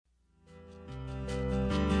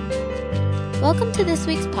Welcome to this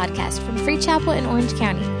week's podcast from Free Chapel in Orange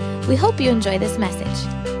County. We hope you enjoy this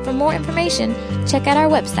message. For more information, check out our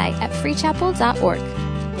website at freechapel.org.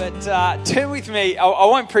 But turn with me. I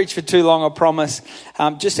won't preach for too long, I promise.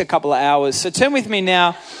 Just a couple of hours. So turn with me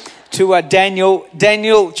now to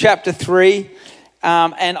Daniel chapter 3.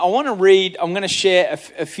 And I want to read, I'm going to share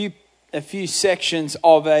a few sections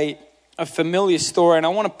of a familiar story. And I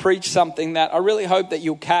want to preach something that I really hope that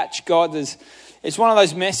you'll catch. It's one of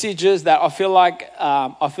those messages that I feel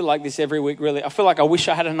like this every week, really. I feel like I wish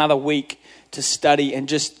I had another week to study, and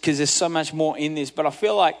just because there's so much more in this. But I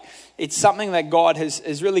feel like it's something that God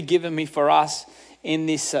has really given me for us in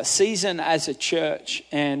this season as a church.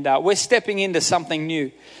 And we're stepping into something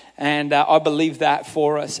new. And I believe that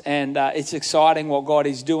for us. And it's exciting what God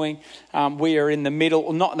is doing. We are in the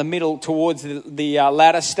middle, not in the middle, towards the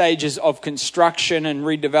latter stages of construction and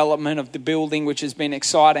redevelopment of the building, which has been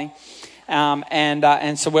exciting.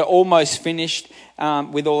 And so we're almost finished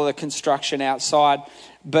with all the construction outside.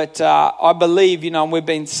 But I believe, and we've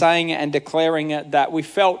been saying it and declaring it, that we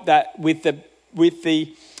felt that with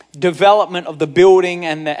the development of the building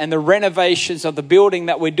and the renovations of the building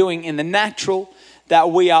that we're doing in the natural, that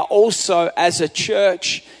we are also, as a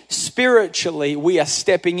church, spiritually, we are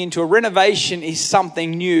stepping into a renovation is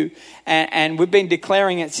something new. And we've been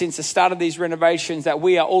declaring it since the start of these renovations that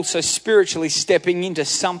we are also spiritually stepping into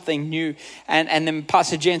something new. And then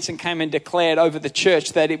Pastor Jensen came and declared over the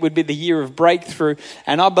church that it would be the year of breakthrough.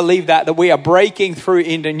 And I believe that we are breaking through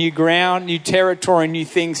into new ground, new territory, new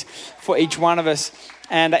things for each one of us.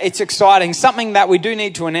 And it's exciting. Something that we do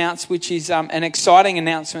need to announce, which is an exciting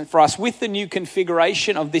announcement for us. With the new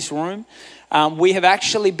configuration of this room, we have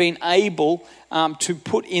actually been able to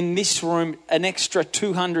put in this room an extra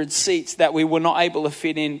 200 seats that we were not able to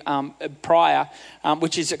fit in prior,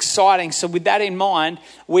 which is exciting. So with that in mind,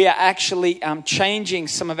 we are actually changing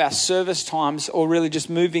some of our service times, or really just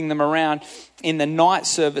moving them around in the night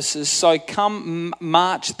services. So come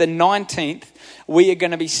March the 19th, we are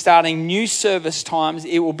going to be starting new service times.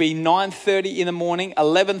 It will be 9:30 in the morning,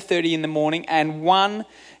 11:30 in the morning, and 1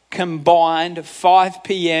 combined 5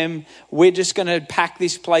 p.m. We're just going to pack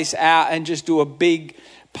this place out and just do a big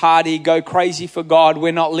party, go crazy for God.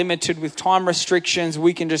 We're not limited with time restrictions.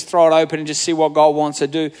 We can just throw it open and just see what God wants to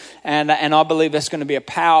do. And I believe that's going to be a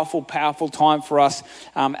powerful, powerful time for us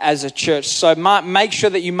as a church. So make sure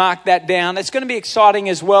that you mark that down. It's going to be exciting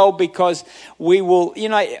as well, because we will,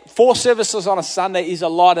 4 services on a Sunday is a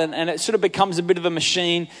lot, and it sort of becomes a bit of a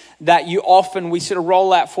machine that we sort of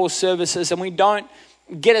roll out 4 services and we don't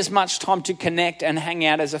get as much time to connect and hang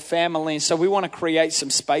out as a family. And so we want to create some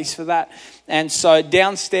space for that. And so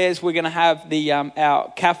downstairs we're going to have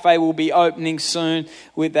our cafe will be opening soon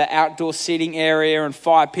with the outdoor seating area and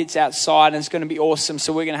fire pits outside, and it's going to be awesome.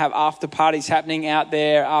 So we're going to have after parties happening out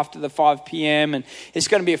there after the 5 p.m. and it's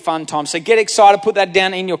going to be a fun time. So get excited, put that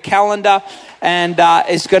down in your calendar, and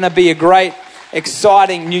it's going to be a great,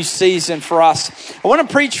 exciting new season for us. I want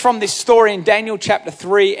to preach from this story in Daniel chapter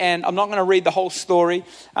 3, and I'm not going to read the whole story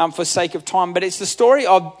for sake of time, but it's the story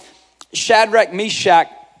of Shadrach, Meshach,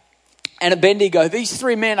 and Abednego. These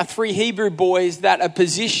 3 men are 3 Hebrew boys that are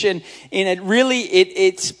positioned in it. Really,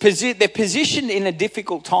 they're positioned in a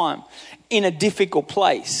difficult time, in a difficult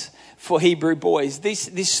place for Hebrew boys. This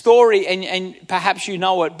story, and perhaps you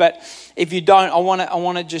know it, but if you don't, I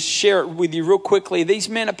want to just share it with you real quickly. These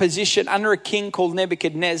men are positioned under a king called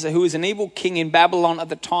Nebuchadnezzar, who was an evil king in Babylon at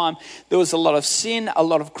the time. There was a lot of sin, a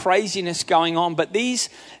lot of craziness going on, but these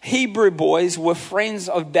Hebrew boys were friends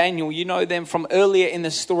of Daniel. You know them from earlier in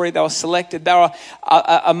the story. They were selected. They were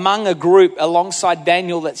among a group alongside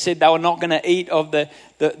Daniel that said they were not going to eat of the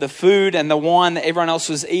food and the wine that everyone else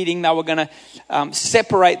was eating. They were going to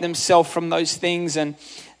separate themselves from those things. And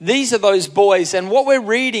these are those boys. And what we're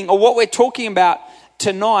reading, or what we're talking about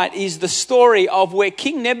tonight, is the story of where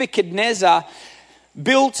King Nebuchadnezzar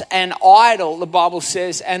built an idol, the Bible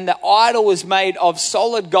says, and the idol was made of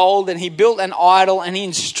solid gold, and he built an idol and he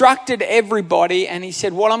instructed everybody, and he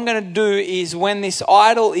said, what I'm going to do is when this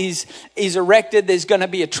idol is erected, there's going to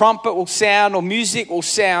be a trumpet will sound or music will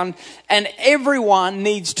sound, and everyone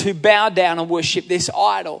needs to bow down and worship this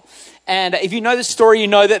idol. And if you know the story, you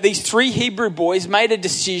know that these 3 Hebrew boys made a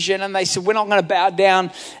decision, and they said, we're not going to bow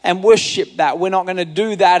down and worship that. We're not going to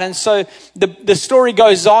do that. And so the story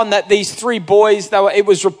goes on that these 3 boys, it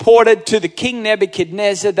was reported to the king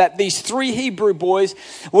Nebuchadnezzar that these 3 Hebrew boys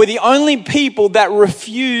were the only people that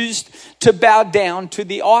refused to bow down to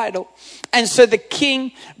the idol. And so the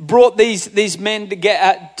king brought these men to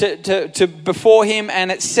get to before him, and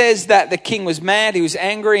it says that the king was mad, he was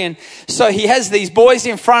angry, and so he has these boys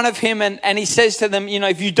in front of him, and he says to them,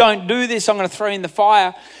 if you don't do this, I'm going to throw you in the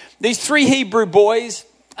fire. these 3 Hebrew boys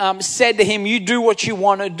said to him, you do what you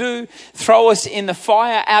want to do. Throw us in the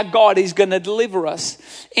fire. Our God is going to deliver us.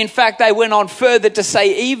 In fact, they went on further to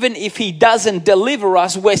say, even if he doesn't deliver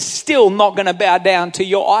us, we're still not going to bow down to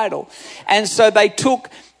your idol. And so they took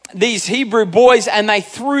these Hebrew boys and they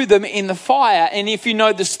threw them in the fire. And if you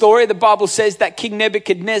know the story, the Bible says that King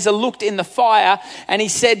Nebuchadnezzar looked in the fire and he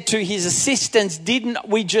said to his assistants, didn't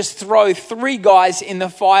we just throw 3 guys in the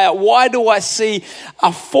fire? Why do I see a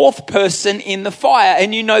 4th person in the fire?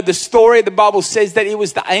 And you know the story. The Bible says that it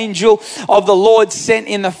was the angel of the Lord sent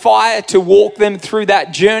in the fire to walk them through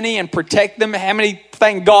that journey and protect them. How many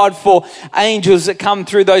thank God for angels that come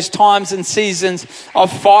through those times and seasons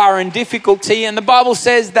of fire and difficulty? And the Bible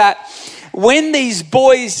says that when these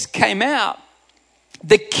boys came out,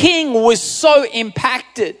 the king was so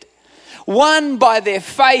impacted, 1 by their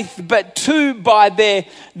faith, but 2 by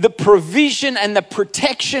the provision and the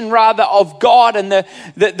protection rather of God and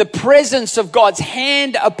the presence of God's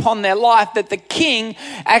hand upon their life, that the king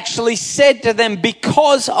actually said to them,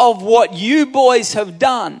 because of what you boys have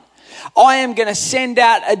done, I am going to send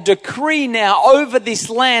out a decree now over this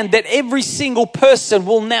land that every single person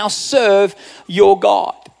will now serve your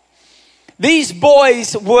God. These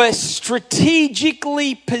boys were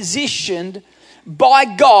strategically positioned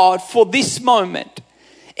by God for this moment.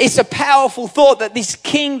 It's a powerful thought that this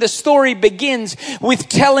king, the story begins with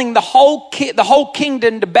telling the whole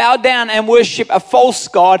kingdom to bow down and worship a false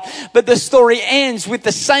god. But the story ends with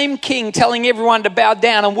the same king telling everyone to bow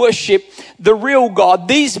down and worship the real God.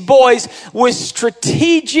 These boys were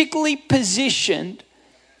strategically positioned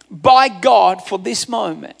by God for this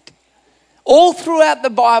moment. All throughout the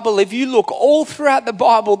Bible, if you look all throughout the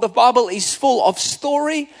Bible is full of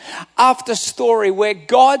story after story where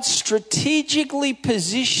God strategically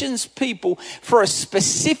positions people for a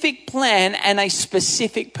specific plan and a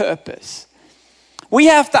specific purpose. We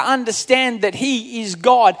have to understand that He is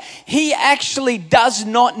God. He actually does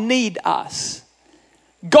not need us.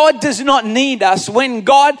 God does not need us. When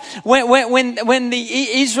the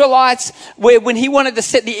Israelites, when He wanted to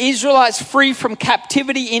set the Israelites free from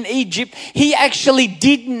captivity in Egypt, He actually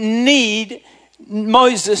didn't need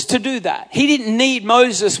Moses to do that. He didn't need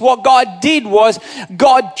Moses. What God did was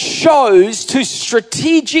God chose to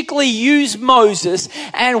strategically use Moses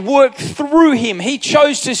and work through him. He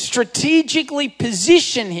chose to strategically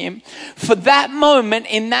position him for that moment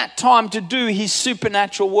in that time to do His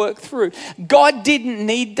supernatural work through. God didn't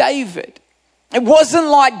need David. It wasn't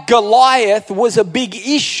like Goliath was a big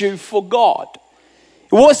issue for God.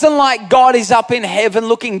 It wasn't like God is up in heaven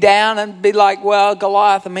looking down and be like, well,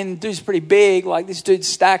 Goliath, I mean, the dude's pretty big. Like, this dude's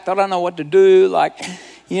stacked. I don't know what to do. Like,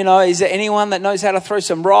 you know, is there anyone that knows how to throw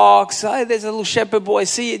some rocks? Hey, there's a little shepherd boy.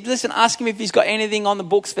 Listen, ask him if he's got anything on the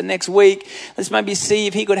books for next week. Let's maybe see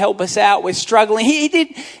if he could help us out. We're struggling.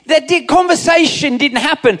 Conversation didn't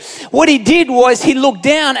happen. What he did was he looked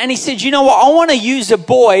down and he said, you know what? I want to use a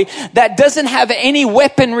boy that doesn't have any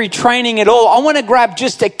weaponry training at all. I want to grab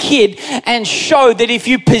just a kid and show that if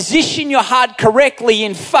you position your heart correctly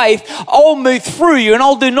in faith, I'll move through you and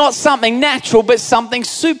I'll do not something natural, but something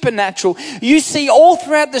supernatural. You see, all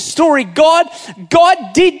throughout the story, God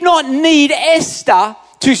did not need Esther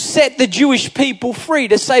to set the Jewish people free,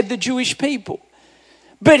 to save the Jewish people.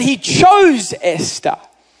 But He chose Esther.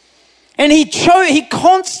 And he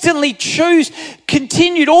constantly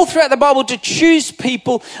continued all throughout the Bible to choose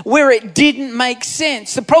people where it didn't make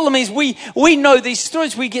sense. The problem is we know these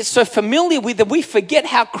stories, we get so familiar with them, we forget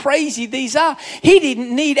how crazy these are. He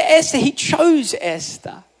didn't need Esther, He chose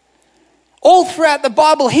Esther. All throughout the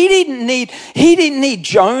Bible, he didn't need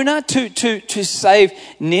Jonah to save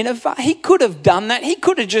Nineveh. He could have done that. He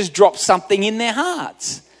could have just dropped something in their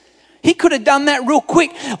hearts. He could have done that real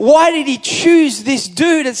quick. Why did He choose this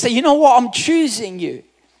dude and say, you know what, I'm choosing you?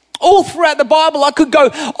 All throughout the Bible, I could go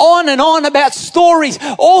on and on about stories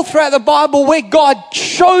all throughout the Bible where God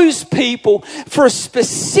chose people for a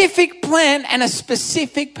specific plan and a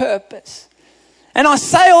specific purpose. And I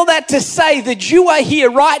say all that to say that you are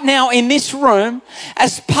here right now in this room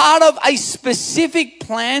as part of a specific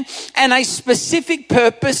plan and a specific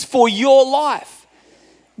purpose for your life.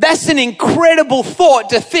 That's an incredible thought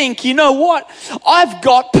to think, you know what? I've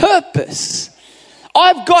got purpose.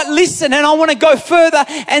 Listen, and I want to go further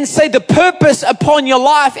and say the purpose upon your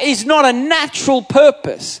life is not a natural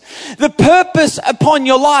purpose. The purpose upon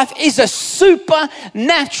your life is a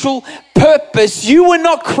supernatural purpose. You were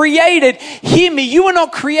not created, hear me, you were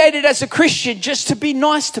not created as a Christian just to be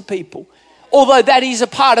nice to people Although that is a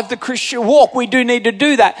part of the Christian walk, we do need to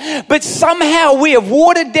do that. But somehow we have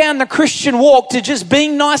watered down the Christian walk to just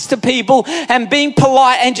being nice to people and being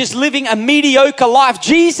polite and just living a mediocre life.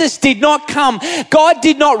 Jesus did not come. God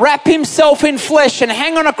did not wrap himself in flesh and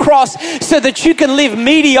hang on a cross so that you can live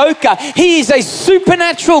mediocre. He is a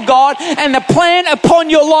supernatural God, and the plan upon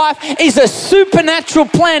your life is a supernatural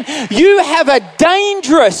plan. You have a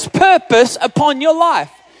dangerous purpose upon your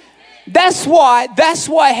life. That's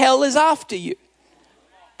why hell is after you.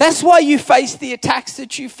 That's why you face the attacks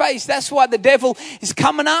that you face. That's why the devil is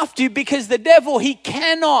coming after you, because the devil, he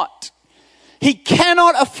cannot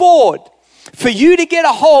afford for you to get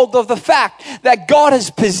a hold of the fact that God has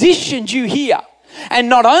positioned you here. And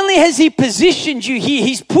not only has he positioned you here,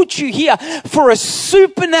 he's put you here for a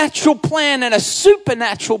supernatural plan and a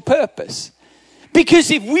supernatural purpose.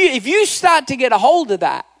 Because if you start to get a hold of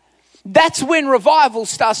that, that's when revival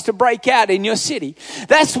starts to break out in your city.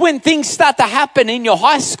 That's when things start to happen in your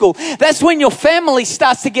high school. That's when your family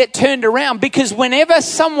starts to get turned around. Because whenever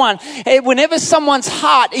someone's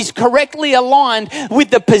heart is correctly aligned with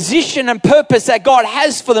the position and purpose that God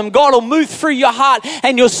has for them, God will move through your heart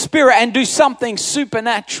and your spirit and do something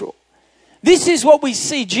supernatural. This is what we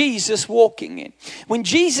see Jesus walking in. When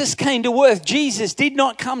Jesus came to earth, Jesus did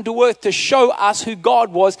not come to earth to show us who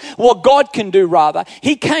God was, what God can do rather.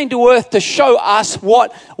 He came to earth to show us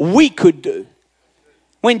what we could do.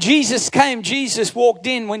 When Jesus came, Jesus walked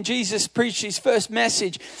in. When Jesus preached his first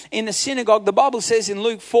message in the synagogue, the Bible says in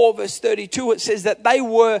Luke 4 verse 32, it says that they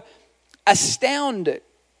were astounded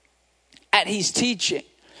at his teaching,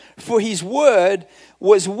 for his word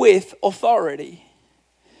was with authority.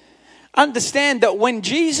 Understand that when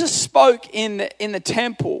Jesus spoke in the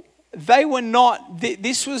temple,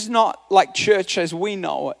 this was not like church as we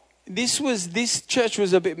know it. This church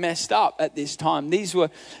was a bit messed up at this time.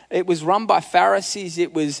 It was run by Pharisees.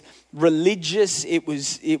 It was religious. It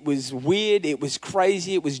was weird. It was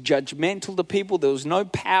crazy. It was judgmental to people. There was no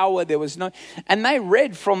power. And they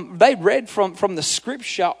read from the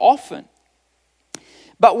scripture often.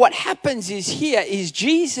 But what happens is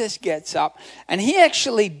Jesus gets up and he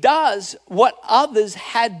actually does what others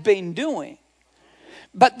had been doing.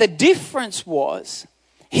 But the difference was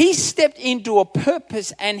he stepped into a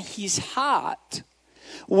purpose, and his heart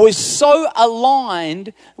was so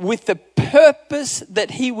aligned with the purpose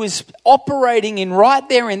that he was operating in right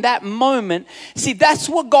there in that moment. See, that's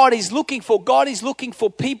what God is looking for. God is looking for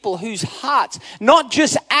people whose hearts, not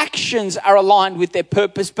just actions, are aligned with their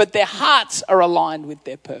purpose, but their hearts are aligned with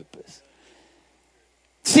their purpose.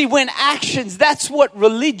 See, when actions, that's what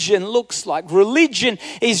religion looks like. Religion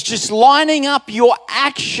is just lining up your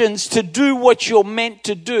actions to do what you're meant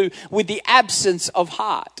to do with the absence of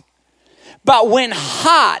heart. But when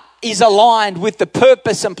heart is aligned with the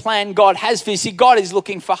purpose and plan God has for you, see, God is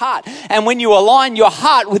looking for heart. And when you align your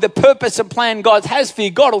heart with the purpose and plan God has for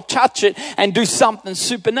you, God will touch it and do something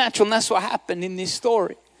supernatural. And that's what happened in this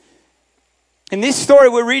story. In this story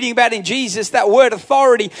we're reading about in Jesus, that word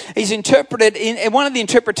authority is interpreted in one of the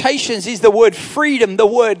interpretations is the word freedom, the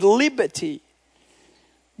word liberty.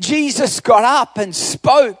 Jesus got up and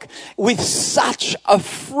spoke with such a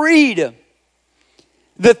freedom.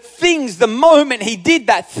 The moment he did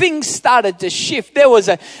that, things started to shift. There was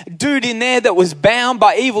a dude in there that was bound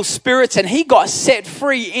by evil spirits, and he got set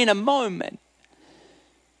free in a moment.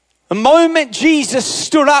 The moment Jesus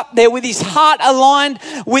stood up there with his heart aligned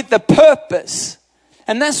with the purpose.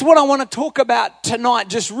 And that's what I want to talk about tonight,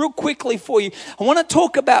 just real quickly for you. I want to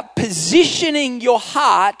talk about positioning your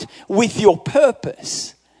heart with your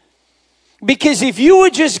purpose. Because if you were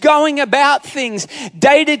just going about things,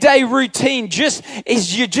 day-to-day routine,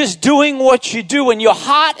 you're just doing what you do, and your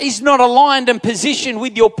heart is not aligned and positioned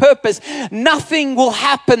with your purpose, nothing will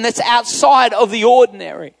happen that's outside of the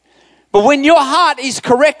ordinary. But when your heart is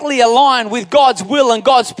correctly aligned with God's will and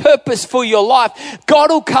God's purpose for your life, God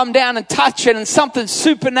will come down and touch it, and something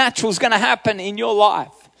supernatural is going to happen in your life.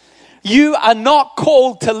 You are not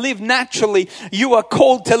called to live naturally. You are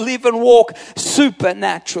called to live and walk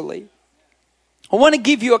supernaturally. I want to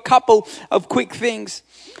give you a couple of quick things.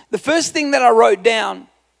 The first thing that I wrote down,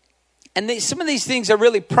 and some of these things are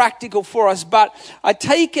really practical for us, but I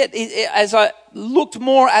take it as I looked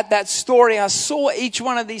more at that story, I saw each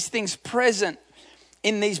one of these things present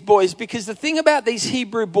in these boys. Because the thing about these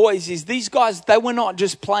Hebrew boys is these guys, they were not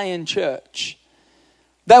just playing church.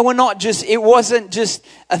 It wasn't just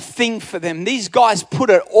a thing for them. These guys put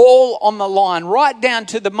it all on the line, right down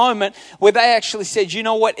to the moment where they actually said, you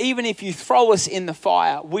know what, even if you throw us in the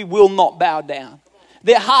fire, we will not bow down.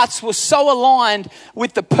 Their hearts were so aligned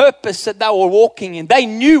with the purpose that they were walking in. They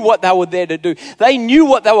knew what they were there to do. They knew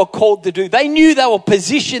what they were called to do. They knew they were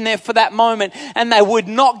positioned there for that moment, and they would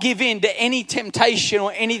not give in to any temptation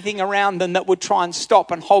or anything around them that would try and stop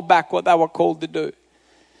and hold back what they were called to do.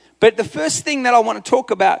 But the first thing that I want to talk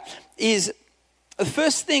about is the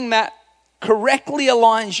first thing that correctly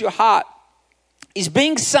aligns your heart is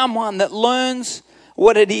being someone that learns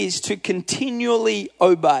what it is to continually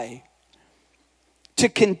obey. To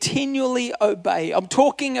continually obey. I'm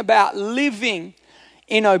talking about living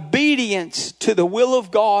in obedience to the will of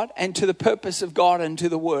God and to the purpose of God and to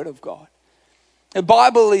the word of God. The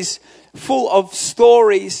Bible is full of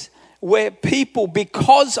stories where people,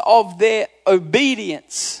 because of their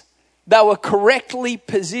obedience, they were correctly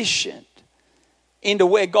positioned into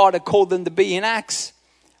where God had called them to be. In Acts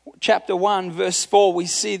chapter 1 verse 4, we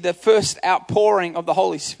see the first outpouring of the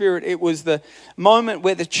Holy Spirit. It was the moment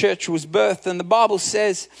where the church was birthed, and the Bible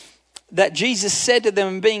says that Jesus said to them,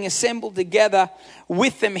 and being assembled together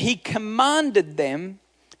with them, he commanded them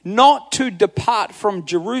not to depart from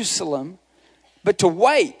Jerusalem, but to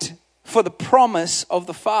wait for the promise of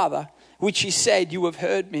the Father, which he said, you have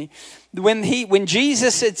heard me. When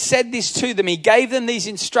Jesus had said this to them, he gave them these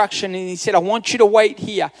instructions, and he said, I want you to wait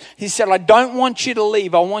here. He said, I don't want you to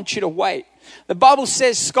leave. I want you to wait. The Bible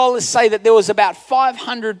says, scholars say that there was about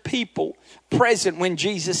 500 people present when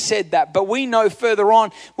Jesus said that. But we know further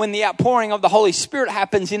on, when the outpouring of the Holy Spirit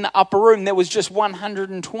happens in the upper room, there was just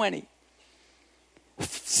 120.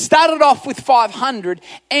 Started off with 500,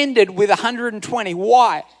 ended with 120.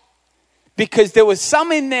 Why? Because there was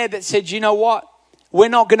some in there that said, you know what? We're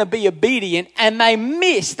not going to be obedient. And they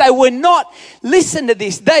missed. They were not, listen to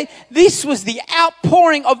this. This was the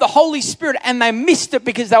outpouring of the Holy Spirit, and they missed it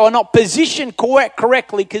because they were not positioned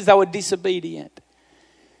correctly because they were disobedient.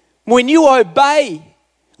 When you obey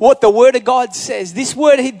what the Word of God says, this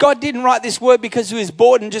word, God didn't write this word because he was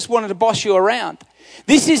bored and just wanted to boss you around.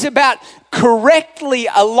 This is about correctly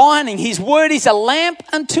aligning. His word is a lamp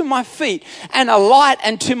unto my feet and a light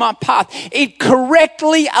unto my path. It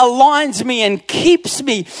correctly aligns me and keeps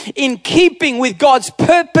me in keeping with God's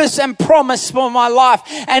purpose and promise for my life.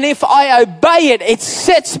 And if I obey it, it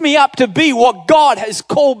sets me up to be what God has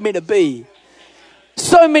called me to be.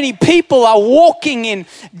 So many people are walking in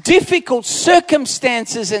difficult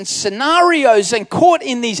circumstances and scenarios and caught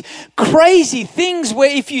in these crazy things where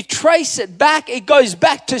if you trace it back, it goes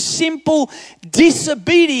back to simple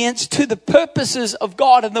disobedience to the purposes of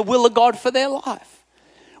God and the will of God for their life.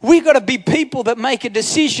 We've got to be people that make a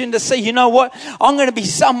decision to say, you know what? I'm going to be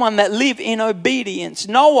someone that live in obedience.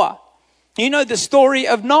 Noah. You know the story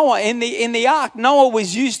of Noah in the ark. Noah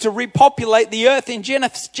was used to repopulate the earth. In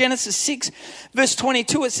Genesis 6 verse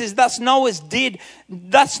 22, it says, Thus Noah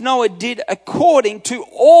did according to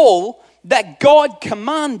all that God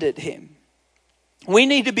commanded him. We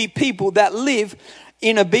need to be people that live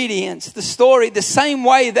in obedience. The same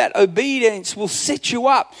way that obedience will set you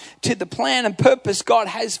up to the plan and purpose God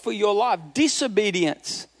has for your life.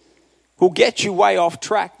 Disobedience will get you way off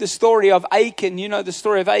track. The story of Achan, you know the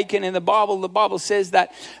story of Achan in the Bible says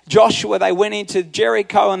that Joshua, they went into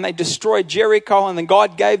Jericho and they destroyed Jericho, and then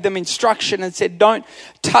God gave them instruction and said, don't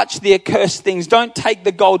touch the accursed things. Don't take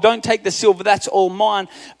the gold. Don't take the silver. That's all mine.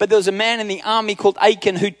 But there was a man in the army called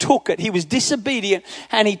Achan who took it. He was disobedient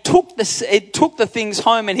and he took the things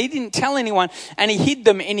home, and he didn't tell anyone, and he hid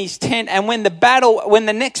them in his tent. And when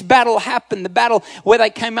the next battle happened, the battle where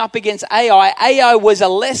they came up against Ai was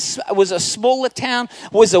a smaller town,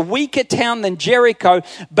 was a weaker town than Jericho,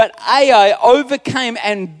 but Ai overcame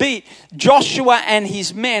and beat Joshua and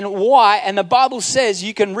his men. Why? And the Bible says,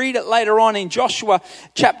 you can read it later on in Joshua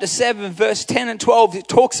chapter 7 verse 10 and 12. It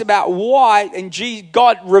talks about why, and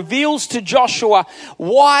God reveals to Joshua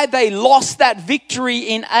why they lost that victory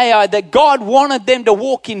in Ai, that God wanted them to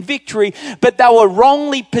walk in victory, but they were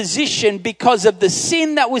wrongly positioned because of the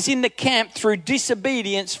sin that was in the camp through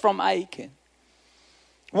disobedience from Achan.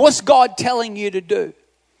 What's God telling you to do?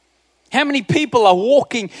 How many people are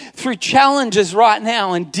walking through challenges right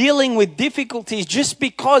now and dealing with difficulties just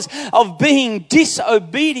because of being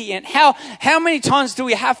disobedient? How many times do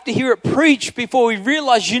we have to hear it preached before we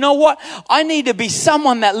realize, you know what? I need to be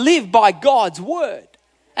someone that lives by God's word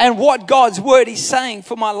and what God's word is saying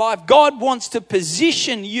for my life. God wants to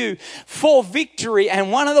position you for victory,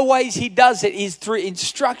 and one of the ways he does it is through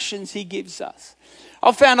instructions he gives us.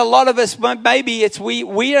 I've found a lot of us, maybe it's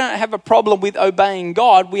we don't have a problem with obeying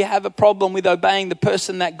God. We have a problem with obeying the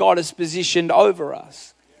person that God has positioned over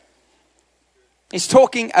us. It's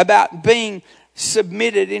talking about being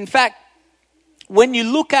submitted. In fact, when we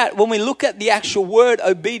look at the actual word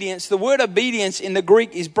obedience, the word obedience in the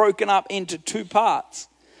Greek is broken up into two parts.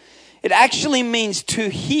 It actually means to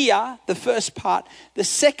hear, the first part. The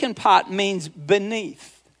second part means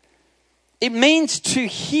beneath. It means to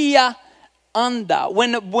hear under.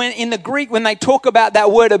 When in the Greek, when they talk about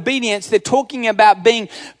that word obedience, they're talking about being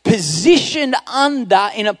positioned under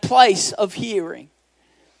in a place of hearing.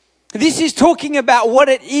 This is talking about what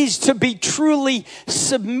it is to be truly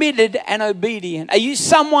submitted and obedient. Are you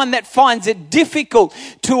someone that finds it difficult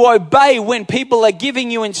to obey when people are giving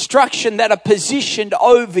you instruction that are positioned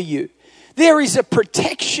over you? There is a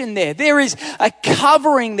protection there. There is a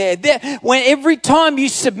covering there. When every time you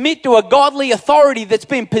submit to a godly authority that's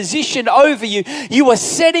been positioned over you, you are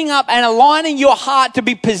setting up and aligning your heart to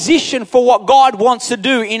be positioned for what God wants to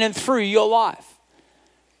do in and through your life.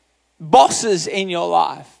 Bosses in your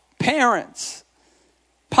life, parents,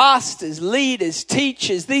 pastors, leaders,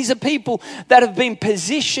 teachers. These are people that have been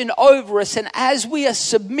positioned over us. And as we are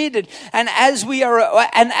submitted and as we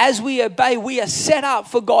obey, we are set up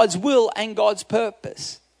for God's will and God's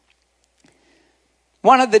purpose.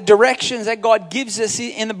 One of the directions that God gives us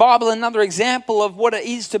in the Bible, another example of what it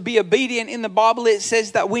is to be obedient in the Bible, it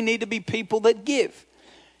says that we need to be people that give.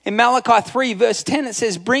 In Malachi 3 verse 10, it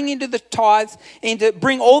says, bring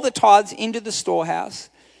all the tithes into the storehouse.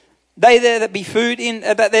 That there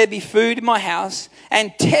be food in my house,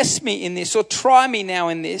 and test me in this, or try me now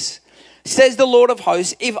in this, says the Lord of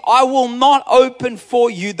hosts, if I will not open for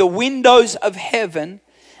you the windows of heaven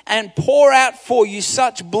and pour out for you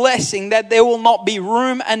such blessing that there will not be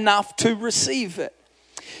room enough to receive it.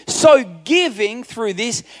 So giving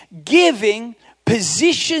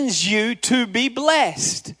positions you to be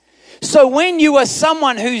blessed. So when you are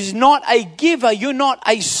someone who's not a giver, you're not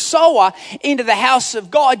a sower into the house of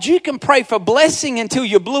God, you can pray for blessing until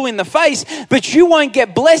you're blue in the face, but you won't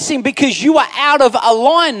get blessing because you are out of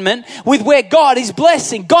alignment with where God is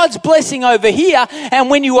blessing. God's blessing over here, and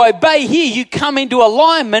when you obey here, you come into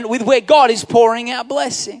alignment with where God is pouring out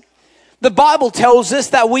blessing. The Bible tells us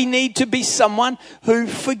that we need to be someone who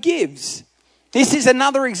forgives. This is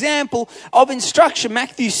another example of instruction.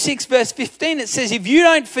 Matthew 6 verse 15, it says, if you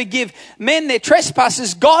don't forgive men their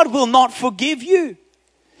trespasses, God will not forgive you.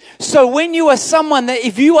 So when you are someone that,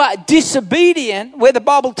 if you are disobedient, where the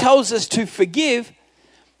Bible tells us to forgive,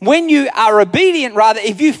 when you are obedient, rather,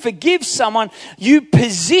 if you forgive someone, you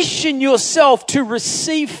position yourself to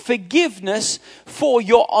receive forgiveness for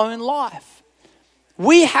your own life.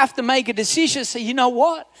 We have to make a decision. So you know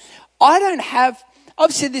what?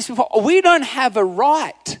 I've said this before. We don't have a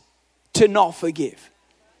right to not forgive.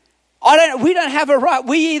 We don't have a right.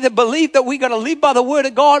 We either believe that we got to live by the word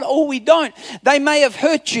of God or we don't. They may have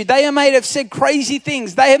hurt you. They may have said crazy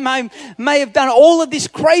things. They may have done all of this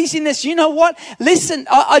craziness. You know what? Listen,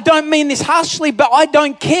 I don't mean this harshly, but I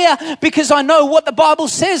don't care because I know what the Bible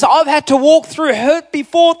says. I've had to walk through hurt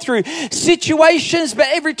before, through situations, but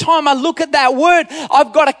every time I look at that word,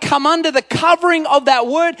 I've got to come under the covering of that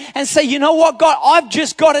word and say, you know what, God, I've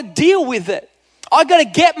just got to deal with it. I've got to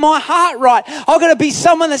get my heart right. I've got to be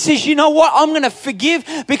someone that says, you know what, I'm going to forgive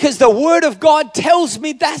because the word of God tells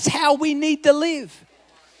me that's how we need to live.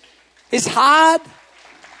 It's hard.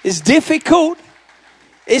 It's difficult.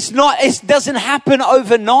 It doesn't happen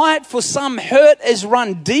overnight. For some, hurt has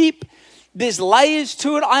run deep. There's layers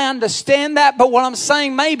to it. I understand that. But what I'm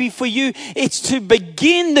saying maybe for you, it's to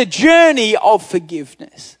begin the journey of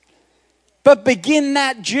forgiveness. But begin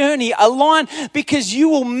that journey, align, because you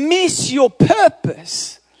will miss your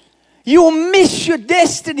purpose. You will miss your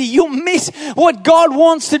destiny. You'll miss what God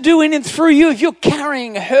wants to do in and through you if you're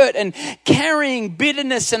carrying hurt and carrying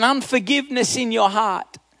bitterness and unforgiveness in your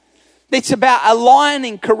heart. It's about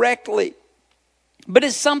aligning correctly. But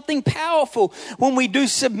it's something powerful when we do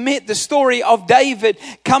submit. The story of David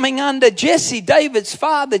coming under Jesse, David's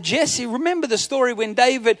father, Jesse. Remember the story when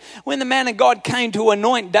the man of God came to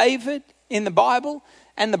anoint David in the Bible,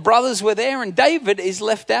 and the brothers were there, and David is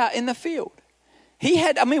left out in the field.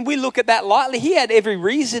 We look at that lightly. He had every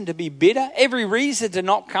reason to be bitter, every reason to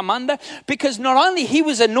not come under, because not only he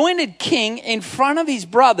was anointed king in front of his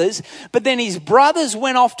brothers, but then his brothers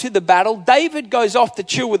went off to the battle. David goes off to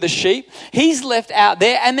chill with the sheep. He's left out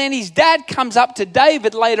there. And then his dad comes up to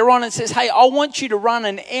David later on and says, hey, I want you to run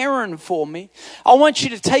an errand for me. I want you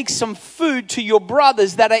to take some food to your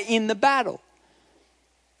brothers that are in the battle.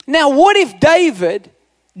 Now, what if David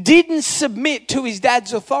didn't submit to his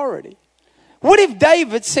dad's authority? What if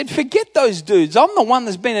David said, forget those dudes. I'm the one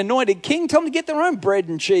that's been anointed king. Tell them to get their own bread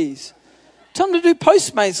and cheese. Tell them to do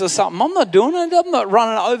Postmates or something. I'm not doing it. I'm not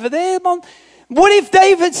running over there. What if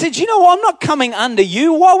David said, you know what? I'm not coming under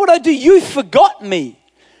you. Why would I do? You forgot me.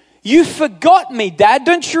 You forgot me, Dad.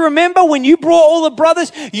 Don't you remember when you brought all the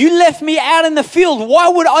brothers? You left me out in the field. Why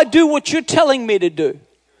would I do what you're telling me to do?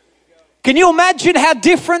 Can you imagine how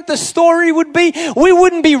different the story would be? We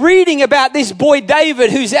wouldn't be reading about this boy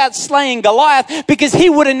David who's out slaying Goliath, because he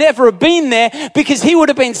would have never been there, because he would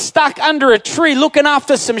have been stuck under a tree looking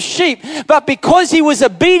after some sheep. But because he was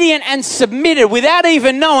obedient and submitted without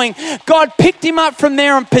even knowing, God picked him up from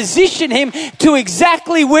there and positioned him to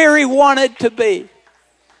exactly where he wanted to be.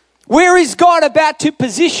 Where is God about to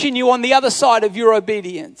position you on the other side of your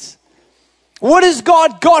obedience? What has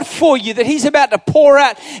God got for you that he's about to pour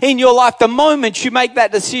out in your life the moment you make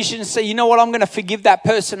that decision and say, you know what, I'm going to forgive that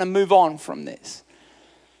person and move on from this?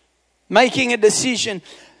 Making a decision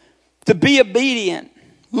to be obedient,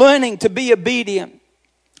 learning to be obedient.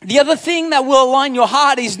 The other thing that will align your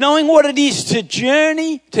heart is knowing what it is to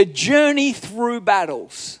journey through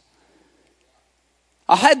battles.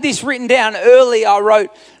 I had this written down early. I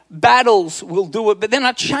wrote, battles will do it. But then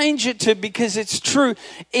I change it to, because it's true,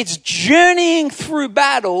 it's journeying through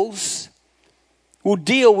battles will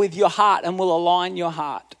deal with your heart and will align your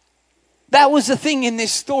heart. That was the thing in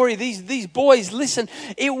this story. These boys, listen,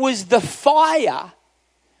 it was the fire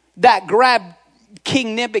that grabbed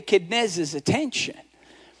King Nebuchadnezzar's attention.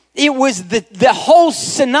 It was the whole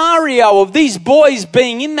scenario of these boys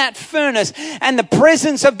being in that furnace and the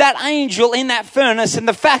presence of that angel in that furnace and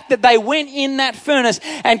the fact that they went in that furnace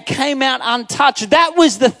and came out untouched. That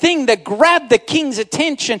was the thing that grabbed the king's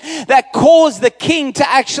attention, that caused the king to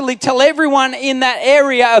actually tell everyone in that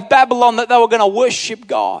area of Babylon that they were going to worship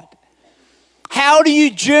God. How do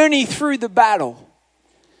you journey through the battle?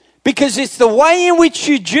 Because it's the way in which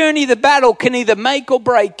you journey the battle can either make or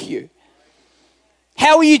break you.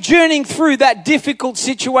 How are you journeying through that difficult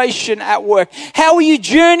situation at work? How are you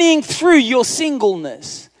journeying through your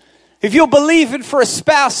singleness? If you're believing for a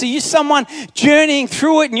spouse, are you someone journeying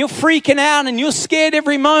through it and you're freaking out and you're scared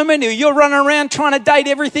every moment, or you're running around trying to date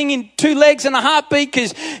everything in 2 legs and a heartbeat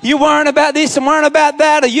because you're worrying about this and worrying about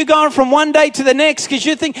that, or you're going from one day to the next because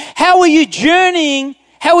you think, how are you journeying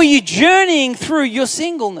through your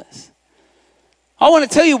singleness? I want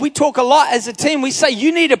to tell you, we talk a lot as a team. We say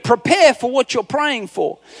you need to prepare for what you're praying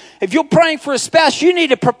for. If you're praying for a spouse, you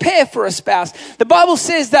need to prepare for a spouse. The Bible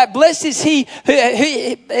says that blessed is he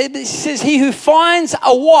who finds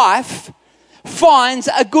a wife finds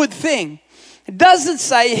a good thing. It doesn't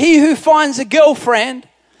say he who finds a girlfriend,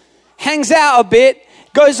 hangs out a bit,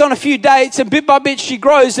 goes on a few dates, and bit by bit she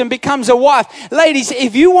grows and becomes a wife. Ladies,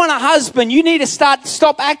 if you want a husband, you need to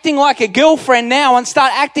stop acting like a girlfriend now and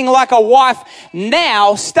start acting like a wife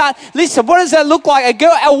now. Listen, what does that look like?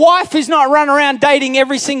 A wife is not running around dating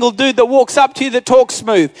every single dude that walks up to you that talks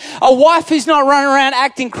smooth. A wife is not running around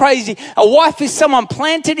acting crazy. A wife is someone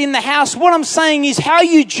planted in the house. What I'm saying is, how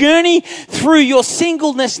you journey through your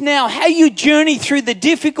singleness now, how you journey through the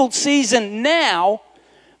difficult season now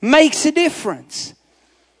makes a difference.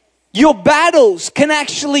 Your battles can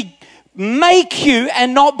actually make you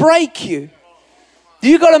and not break you.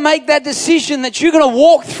 You've got to make that decision that you're going to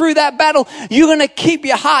walk through that battle. You're going to keep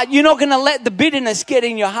your heart. You're not going to let the bitterness get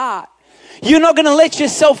in your heart. You're not going to let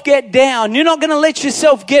yourself get down. You're not going to let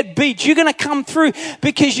yourself get beat. You're going to come through,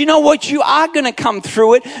 because you know what? You are going to come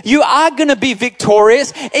through it. You are going to be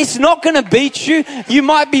victorious. It's not going to beat you. You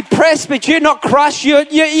might be pressed, but you're not crushed.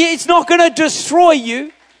 It's not going to destroy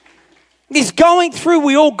you. It's going through,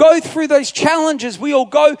 we all go through those challenges. We all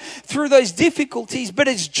go through those difficulties, but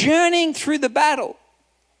it's journeying through the battle.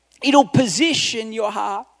 It'll position your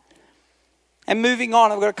heart. And moving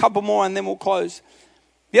on, I've got a couple more and then we'll close.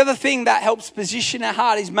 The other thing that helps position our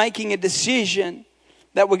heart is making a decision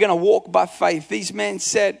that we're going to walk by faith. These men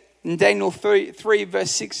said in Daniel 3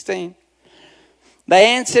 verse 16, they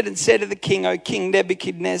answered and said to the king, O King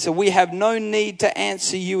Nebuchadnezzar, we have no need to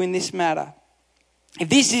answer you in this matter. If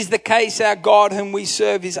this is the case, our God whom we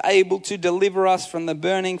serve is able to deliver us from the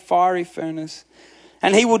burning fiery furnace,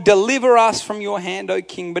 and he will deliver us from your hand, O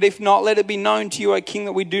king. But if not, let it be known to you, O king,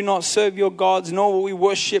 that we do not serve your gods, nor will we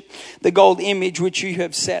worship the gold image which you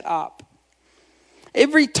have set up.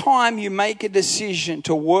 Every time you make a decision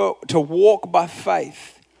to walk by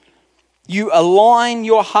faith, you align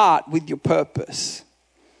your heart with your purpose,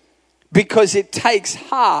 because it takes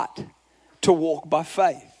heart to walk by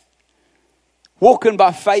faith. Walking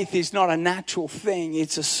by faith is not a natural thing.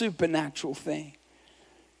 It's a supernatural thing.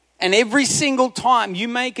 And every single time you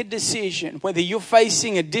make a decision, whether you're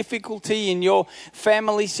facing a difficulty in your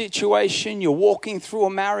family situation, you're walking through a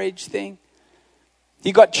marriage thing,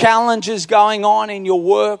 you got challenges going on in your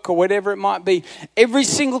work or whatever it might be, every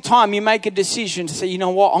single time you make a decision to say, you know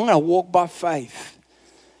what, I'm going to walk by faith.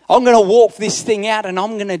 I'm going to walk this thing out and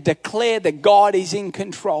I'm going to declare that God is in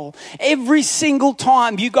control. Every single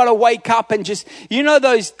time you got to wake up and just,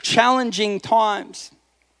 those challenging times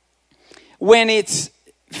when it's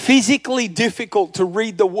physically difficult to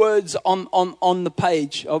read the words on the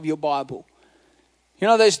page of your Bible.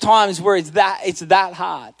 Those times where it's that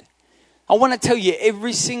hard. I want to tell you,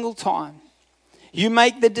 every single time you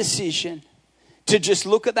make the decision to just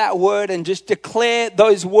look at that word and just declare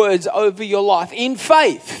those words over your life in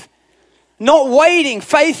faith. Not waiting.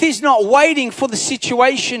 Faith is not waiting for the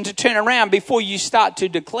situation to turn around before you start to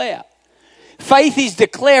declare. Faith is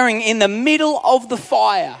declaring in the middle of the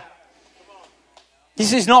fire.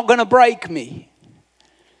 This is not going to break me.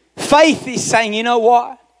 Faith is saying, you know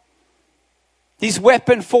what? This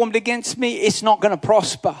weapon formed against me, it's not going to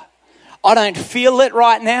prosper. I don't feel it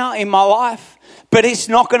right now in my life, but it's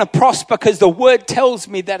not going to prosper because the word tells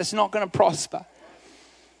me that it's not going to prosper.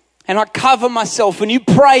 And I cover myself, and you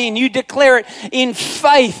pray and you declare it in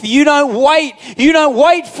faith. You don't wait. You don't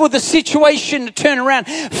wait for the situation to turn around.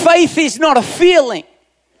 Faith is not a feeling.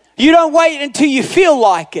 You don't wait until you feel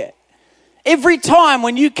like it. Every time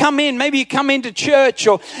when you come in, maybe you come into church,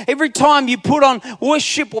 or every time you put on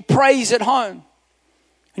worship or praise at home,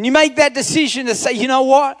 and you make that decision to say, you know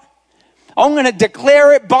what? I'm going to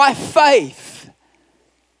declare it by faith.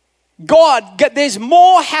 God, there's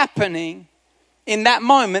more happening in that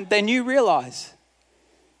moment than you realize.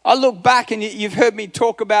 I look back, and you've heard me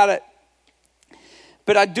talk about it,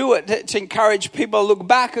 but I do it to encourage people. I look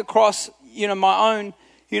back across, my own,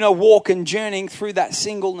 walk and journeying through that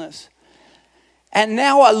singleness. And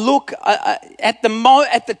now I look at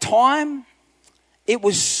the time, it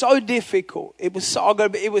was so difficult. It was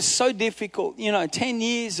so difficult. 10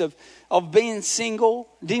 years of being single.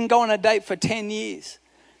 Didn't go on a date for 10 years.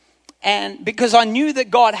 And because I knew that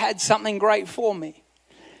God had something great for me.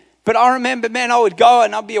 But I remember, I would go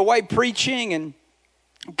and I'd be away preaching and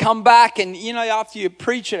come back, and after you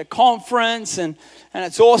preach at a conference and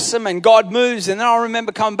it's awesome and God moves, and then I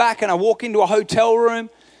remember coming back and I walk into a hotel room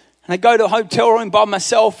and I go to a hotel room by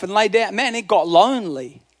myself and lay down. Man, it got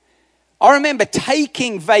lonely. I remember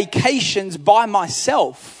taking vacations by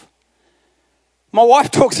myself. My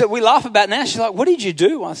wife we laugh about it now. She's like, what did you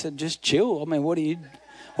do? I said, just chill. I mean, what do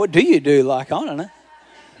you do? Like, I don't know.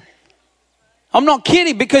 I'm not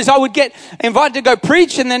kidding, because I would get invited to go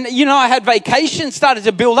preach, and then, I had vacations started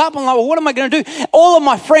to build up. I'm like, well, what am I going to do? All of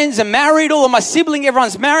my friends are married. All of my siblings,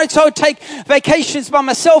 everyone's married. So I would take vacations by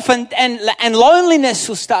myself, and loneliness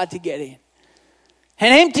will start to get in.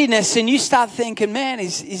 And emptiness, and you start thinking, man,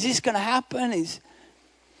 is this going to happen?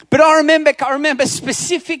 But I remember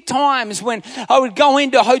specific times when I would go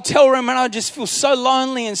into a hotel room and I would just feel so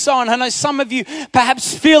lonely and so on. I know some of you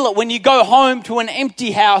perhaps feel it when you go home to an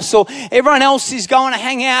empty house, or everyone else is going to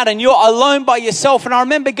hang out and you're alone by yourself. And I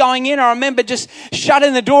remember going in, I remember just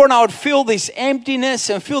shutting the door, and I would feel this emptiness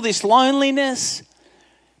and feel this loneliness.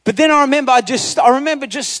 But then I remember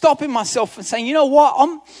just stopping myself and saying, you know what?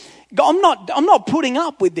 I'm not putting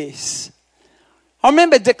up with this. I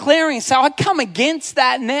remember declaring, so I come against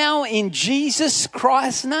that now in Jesus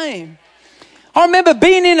Christ's name. I remember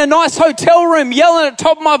being in a nice hotel room, yelling at the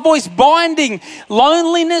top of my voice, binding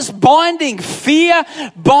loneliness, binding fear,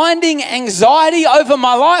 binding anxiety over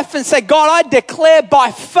my life, and say, God, I declare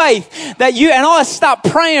by faith that you, and I start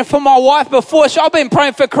praying for my wife before I've been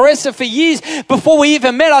praying for Carissa for years before we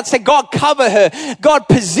even met. I'd say, God, cover her. God,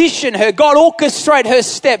 position her. God, orchestrate her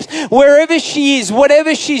steps. Wherever she is,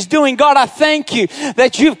 whatever she's doing, God, I thank you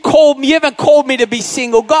that you haven't called me to be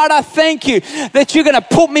single. God, I thank you that you're going to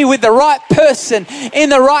put me with the right person in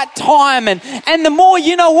the right time. And the more,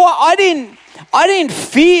 you know what, I didn't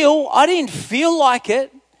feel like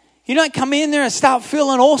it. You don't come in there and start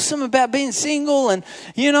feeling awesome about being single, and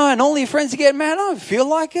and all your friends get married. I don't feel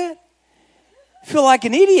like it. I feel like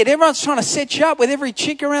an idiot. Everyone's trying to set you up with every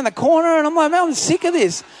chick around the corner, and I'm like, man, I'm sick of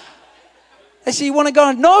this. They say, you want to go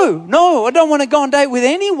on? No, I don't want to go on date with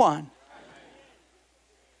anyone.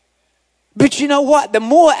 But you know what? The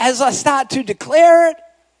more as I start to declare it,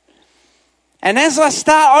 and as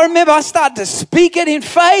I remember I started to speak it in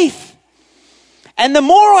faith. And the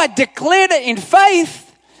more I declared it in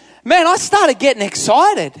faith, man, I started getting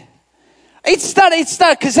excited. It started,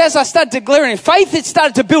 because as I started declaring in faith, it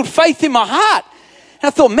started to build faith in my heart. And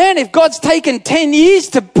I thought, man, if God's taken 10 years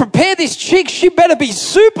to prepare this chick, she better be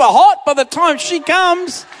super hot by the time she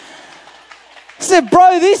comes. I said,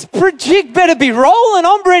 bro, this chick better be rolling.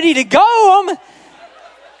 I'm ready to go.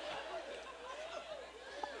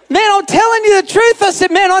 Man, I'm telling you the truth. I said,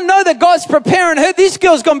 man, I know that God's preparing her. This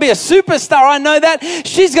girl's going to be a superstar. I know that.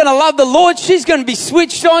 She's going to love the Lord. She's going to be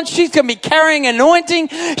switched on. She's going to be carrying anointing.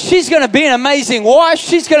 She's going to be an amazing wife.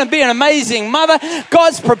 She's going to be an amazing mother.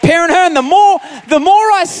 God's preparing her. And the more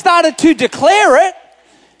I started to declare it,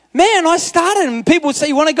 man, I started, and people would say,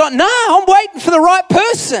 you want to go? No, I'm waiting for the right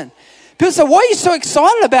person. People say, why are you so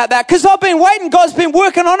excited about that? Because I've been waiting. God's been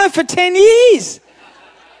working on it for 10 years.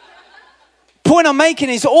 Point I'm making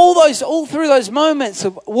is all through those moments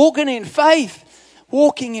of walking in faith,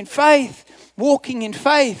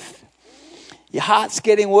 your heart's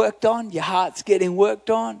getting worked on, your heart's getting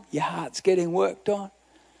worked on, your heart's getting worked on.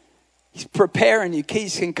 He's preparing you.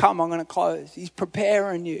 Keys can come, I'm going to close. He's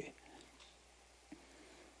preparing you.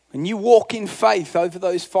 When you walk in faith over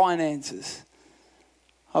those finances,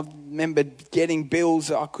 I remember getting bills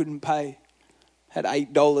that I couldn't pay. Had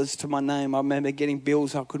 $8 to my name. I remember getting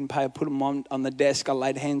bills I couldn't pay. I put them on the desk. I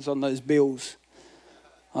laid hands on those bills.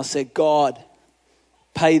 I said, God,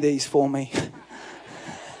 pay these for me.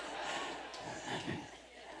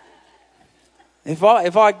 If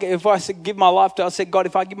I said give my life to, I said, God,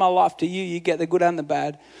 if I give my life to you, you get the good and the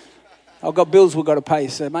bad. I've got bills we've got to pay,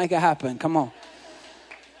 so make it happen. Come on.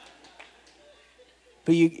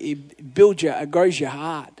 But it grows your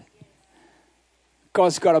heart.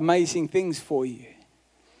 God's got amazing things for you.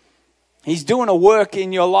 He's doing a work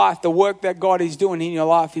in your life. The work that God is doing in your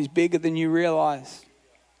life is bigger than you realize.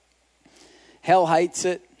 Hell hates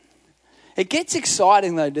it. It gets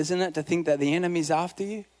exciting though, doesn't it, to think that the enemy's after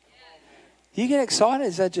you? You get excited?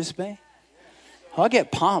 Is that just me? I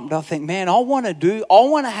get pumped. I think, man, I want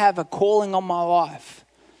to have a calling on my life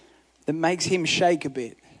that makes him shake a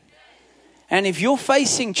bit. And if you're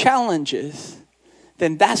facing challenges,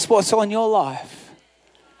 then that's what's on your life.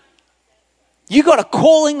 You got a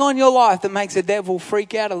calling on your life that makes the devil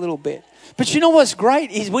freak out a little bit. But you know what's great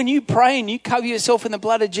is when you pray and you cover yourself in the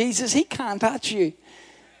blood of Jesus, he can't touch you.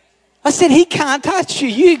 I said, he can't touch you.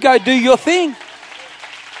 You go do your thing.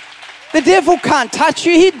 The devil can't touch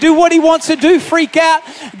you. He'd do what he wants to do, freak out,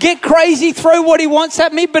 get crazy, throw what he wants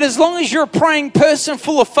at me. But as long as you're a praying person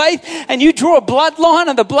full of faith and you draw a bloodline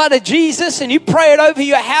of the blood of Jesus and you pray it over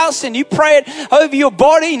your house and you pray it over your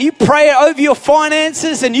body and you pray it over your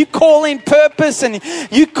finances and you call in purpose and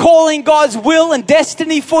you call in God's will and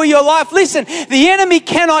destiny for your life. Listen, the enemy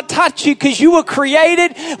cannot touch you because you were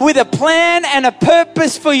created with a plan and a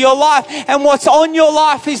purpose for your life. And what's on your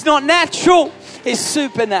life is not natural. It's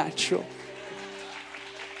supernatural.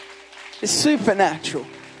 It's supernatural.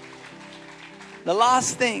 The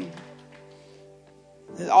last thing,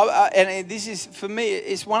 and this is, for me,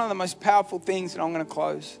 it's one of the most powerful things, and I'm going to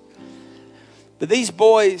close. But these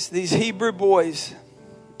boys, these Hebrew boys,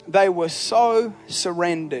 they were so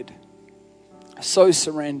surrendered. So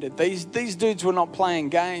surrendered. These dudes were not playing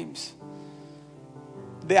games.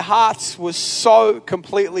 Their hearts were so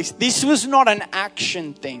completely, this was not an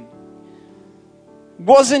action thing. It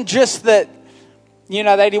wasn't just that,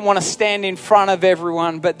 they didn't want to stand in front of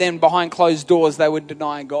everyone, but then behind closed doors they would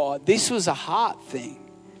deny God. This was a heart thing.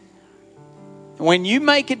 When you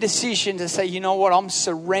make a decision to say, you know what, I'm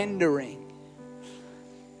surrendering.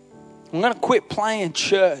 I'm going to quit playing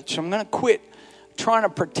church. I'm going to quit trying to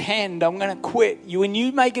pretend. I'm going to quit. When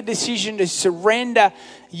you make a decision to surrender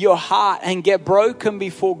your heart and get broken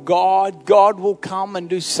before God, God will come and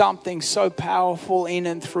do something so powerful in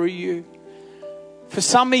and through you. For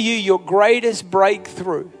some of you, your greatest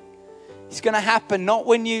breakthrough is going to happen not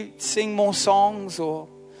when you sing more songs or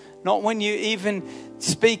not when you even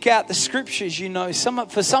speak out the scriptures.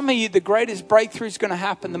 For some of you, the greatest breakthrough is going to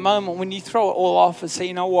happen the moment when you throw it all off and say,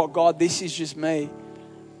 you know what, God, this is just me.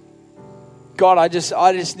 God, I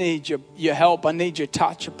just need your help. I need your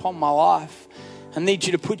touch upon my life. I need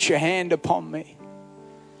you to put your hand upon me.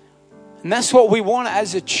 And that's what we want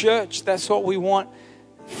as a church. That's what we want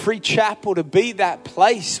Free Chapel to be, that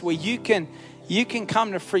place where you can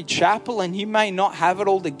come to Free Chapel and you may not have it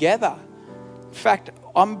all together. In fact,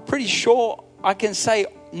 I'm pretty sure I can say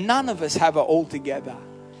none of us have it all together.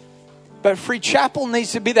 But Free Chapel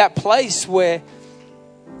needs to be that place where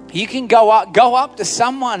you can go up to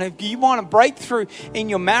someone. If you want a breakthrough in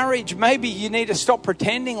your marriage, maybe you need to stop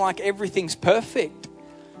pretending like everything's perfect.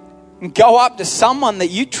 And go up to someone that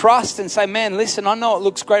you trust and say, man, listen, I know it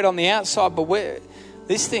looks great on the outside, but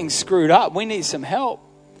this thing's screwed up. We need some help.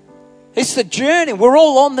 It's the journey. We're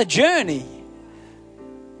all on the journey.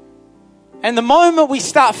 And the moment we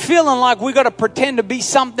start feeling like we've got to pretend to be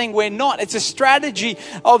something we're not, it's a strategy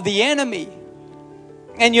of the enemy.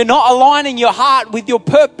 And you're not aligning your heart with your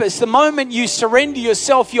purpose. The moment you surrender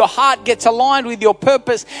yourself, your heart gets aligned with your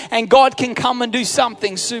purpose and God can come and do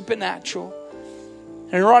something supernatural.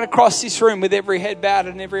 And right across this room, with every head bowed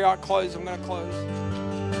and every eye closed, I'm going to close.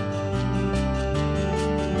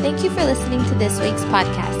 Thank you for listening to this week's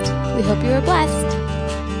podcast. We hope you were blessed.